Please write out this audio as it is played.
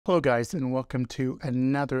Hello guys, and welcome to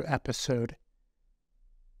another episode.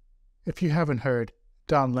 If you haven't heard,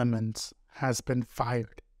 Don Lemon's has been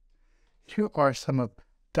fired. Here are some of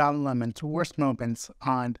Don Lemon's worst moments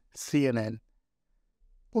on CNN.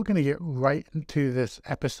 We're going to get right into this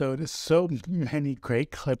episode. So many great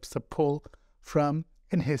clips to pull from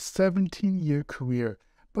in his 17-year career.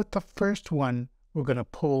 But the first one we're going to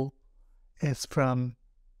pull is from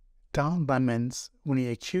Don Lemon's when he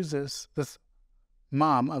accuses this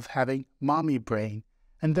mom of having mommy brain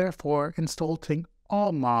and therefore insulting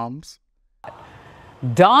all moms.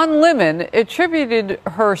 Don Lemon attributed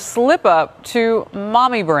her slip up to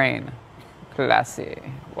mommy brain. Classy.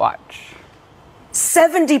 Watch.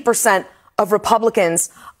 70% of Republicans,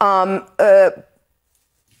 sorry.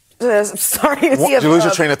 Did you lose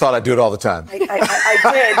your train of thought? I do it all the time. I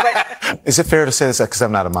did, but... Is it fair to say this? Because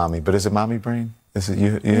I'm not a mommy, but is it mommy brain? Is it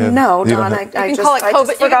you? No, Don, I just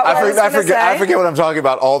forgot what I was going to say. I forget what I'm talking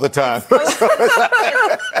about all the time.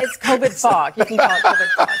 It's COVID fog. You can call it COVID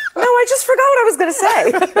fog. No, I just forgot what I was going to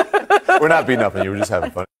say. We're not beating up on you. We're just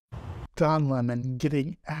having fun. Don Lemon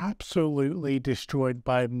getting absolutely destroyed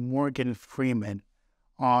by Morgan Freeman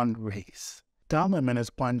on race. Don Lemon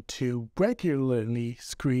is one to regularly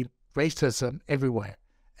scream racism everywhere,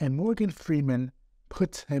 and Morgan Freeman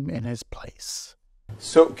puts him in his place.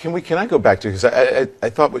 So can I go back to, because I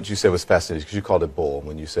thought what you said was fascinating, because you called it bull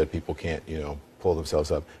when you said people can't, pull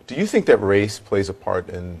themselves up. Do you think that race plays a part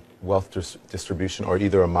in wealth distribution, or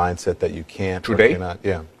either a mindset that you can't or Today? cannot?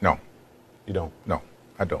 Yeah. No. You don't? No,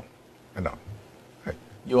 I don't. Hey,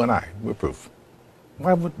 you and I, we're proof.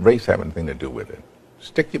 Why would race have anything to do with it?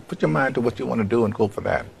 Put your mind to what you want to do and go for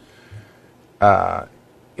that.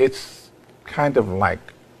 It's kind of like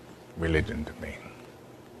religion to me.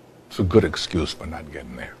 It's a good excuse for not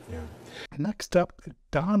getting there. Yeah. Next up,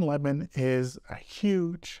 Don Lemon is a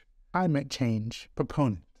huge climate change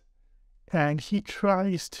proponent. And he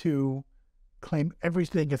tries to claim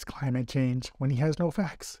everything is climate change when he has no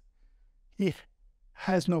facts. He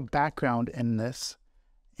has no background in this,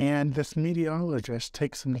 and this meteorologist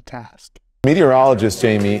takes him to task. Meteorologists,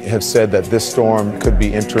 Jamie, have said that this storm could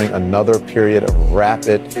be entering another period of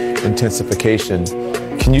rapid intensification.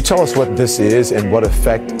 Can you tell us what this is and what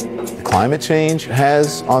effect climate change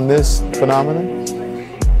has on this phenomenon?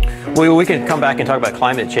 Well, we can come back and talk about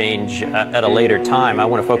climate change at a later time. I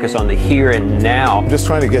want to focus on the here and now. I'm just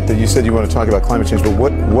trying to get that. You said you want to talk about climate change, but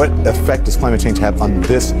what effect does climate change have on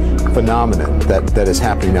this phenomenon that is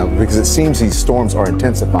happening now? Because it seems these storms are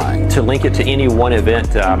intensifying. To link it to any one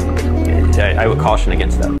event, I would caution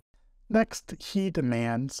against that. Next, he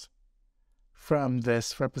demands from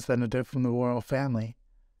this representative from the royal family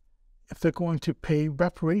if they're going to pay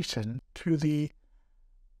reparation to the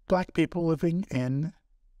black people living in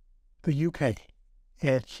the UK.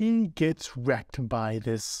 And he gets wrecked by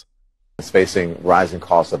this. It's facing rising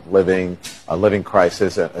costs of living, a living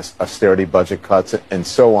crisis, austerity budget cuts, and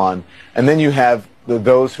so on. And then you have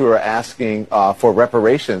those who are asking for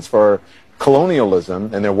reparations for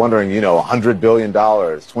colonialism, and they're wondering, $100 billion,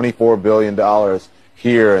 $24 billion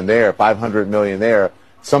here and there, $500 million there.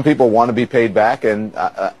 Some people want to be paid back, and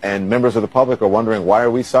members of the public are wondering, why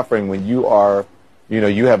are we suffering when you are,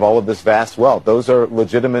 you have all of this vast wealth? Those are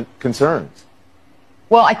legitimate concerns.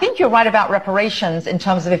 Well, I think you're right about reparations in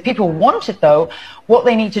terms of if people want it, though, what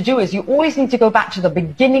they need to do is you always need to go back to the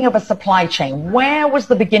beginning of a supply chain. Where was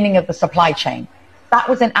the beginning of the supply chain? That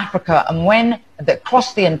was in Africa, and when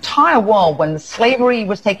across the entire world, when the slavery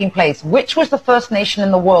was taking place, which was the first nation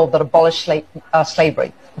in the world that abolished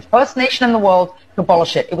slavery? The first nation in the world to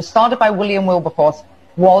abolish it. It was started by William Wilberforce,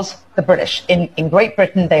 was the British. In Great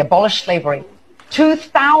Britain, they abolished slavery.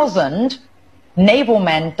 2,000 naval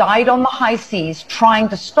men died on the high seas trying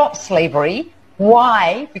to stop slavery.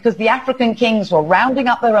 Why? Because the African kings were rounding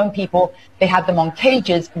up their own people. They had them on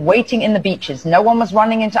cages waiting in the beaches. No one was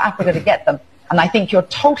running into Africa to get them. And I think you're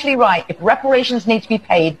totally right. If reparations need to be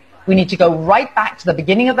paid, we need to go right back to the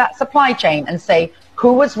beginning of that supply chain and say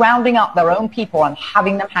who was rounding up their own people and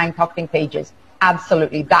having them handcuffed in cages.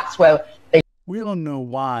 Absolutely. That's where they... We don't know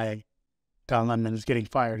why Don Lemon is getting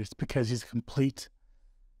fired. It's because he's a complete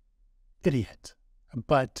idiot.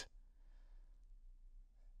 But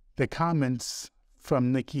the comments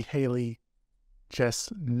from Nikki Haley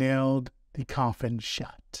just nailed the coffin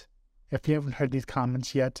shut. If you haven't heard these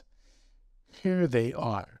comments yet, here they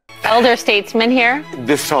are. Elder statesman here.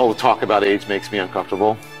 This whole talk about age makes me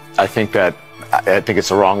uncomfortable. I think it's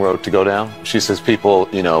the wrong road to go down. She says people,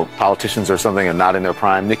 politicians or something are not in their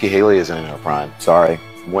prime. Nikki Haley isn't in her prime. Sorry.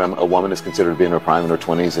 When a woman is considered to be in her prime in her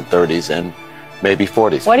 20s and 30s and maybe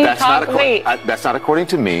 40s. What are you talking about? That's not according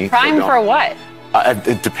to me. Prime for what?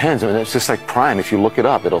 It depends. I mean, it's just like prime. If you look it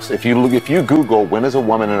up, it'll. If you Google when is a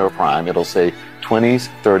woman in her prime, it'll say 20s,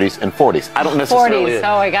 30s, and 40s. I don't necessarily. 40s.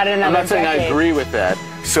 Oh, I got another. I'm not saying decade. I agree with that.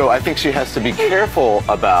 So I think she has to be careful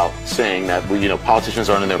about saying that politicians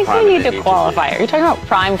aren't in their prime. You need to qualify. Are you talking about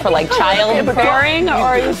prime for like childbearing, or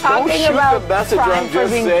are you talking about prime for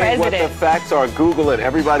being president? What the facts are. Google it.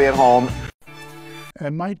 Everybody at home.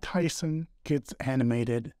 And Mike Tyson gets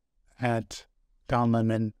animated at Don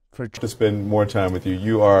Lemon for to spend more time with you.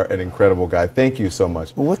 You are an incredible guy. Thank you so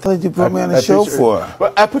much. Well, what did you put me on the show for?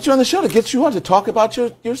 Well, I put you on the show to get you on to talk about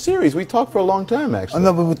your series. We talked for a long time, actually. I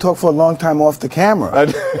know, but we talked for a long time off the camera.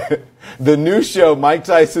 The new show, Mike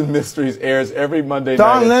Tyson Mysteries, airs every Monday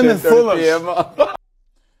Don night Lemon at 10:30 p.m.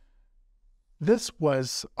 This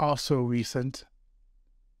was also recent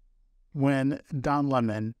when Don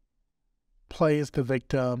Lemon plays the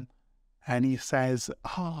victim and he says,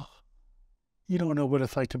 "Oh, you don't know what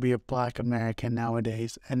it's like to be a Black American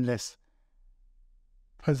nowadays." And this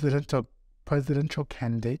presidential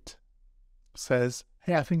candidate says,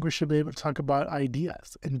 "Hey, I think we should be able to talk about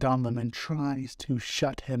ideas." And Don Lemon tries to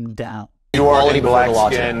shut him down. You are in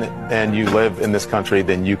black skin and you live in this country,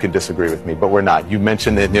 then you can disagree with me, but we're not. You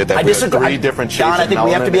mentioned that we're three different shades. Don, I think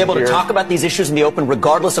we have to be able to talk about these issues in the open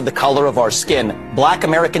regardless of the color of our skin. Black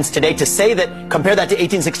Americans today, to say that, compare that to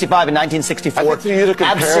 1865 and 1964, I think for you to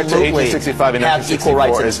compare it to 1865 and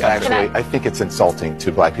 1964 is actually, I think it's insulting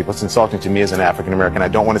to black people. It's insulting to me as an African American. I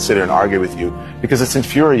don't want to sit here and argue with you because it's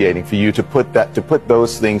infuriating for you to put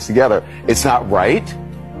those things together. It's not right.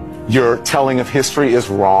 Your telling of history is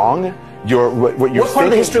wrong. What part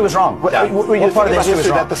of the history was wrong? What part of the history was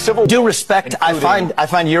wrong? With due respect, I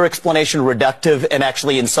find your explanation reductive and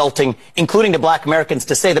actually insulting, including to black Americans,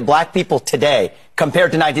 to say that black people today,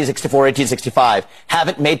 compared to 1964, 1865,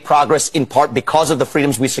 haven't made progress in part because of the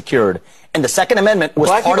freedoms we secured. And the Second Amendment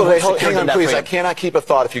was part of what secured that freedom. I cannot keep a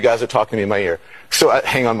thought if you guys are talking to me in my ear. So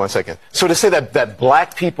hang on one second. So to say that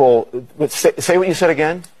black people, say what you said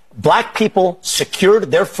again? Black people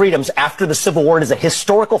secured their freedoms after the Civil War. It is a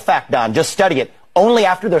historical fact, Don. Just study it. Only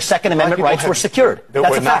after their Second Amendment rights were secured. They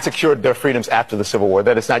were not secured their freedoms after the Civil War.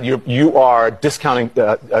 That is not. You are discounting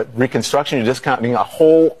Reconstruction. You're discounting a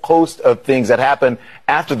whole host of things that happened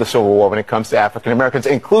after the Civil War when it comes to African Americans,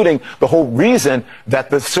 including the whole reason that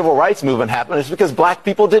the Civil Rights Movement happened is because black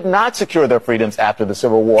people did not secure their freedoms after the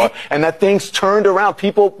Civil War, and that things turned around.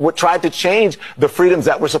 People tried to change the freedoms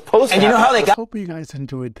that were supposed to happen. And you know how they got. I hope you guys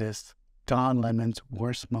enjoyed this. Don Lemon's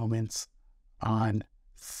worst moments on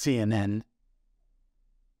CNN.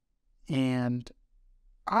 And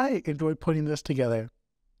I enjoyed putting this together.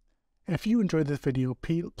 If you enjoyed this video,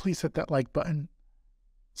 please hit that like button,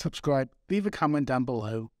 subscribe, leave a comment down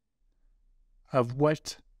below of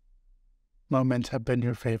what moments have been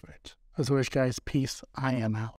your favorite. As always, guys, peace. I am out.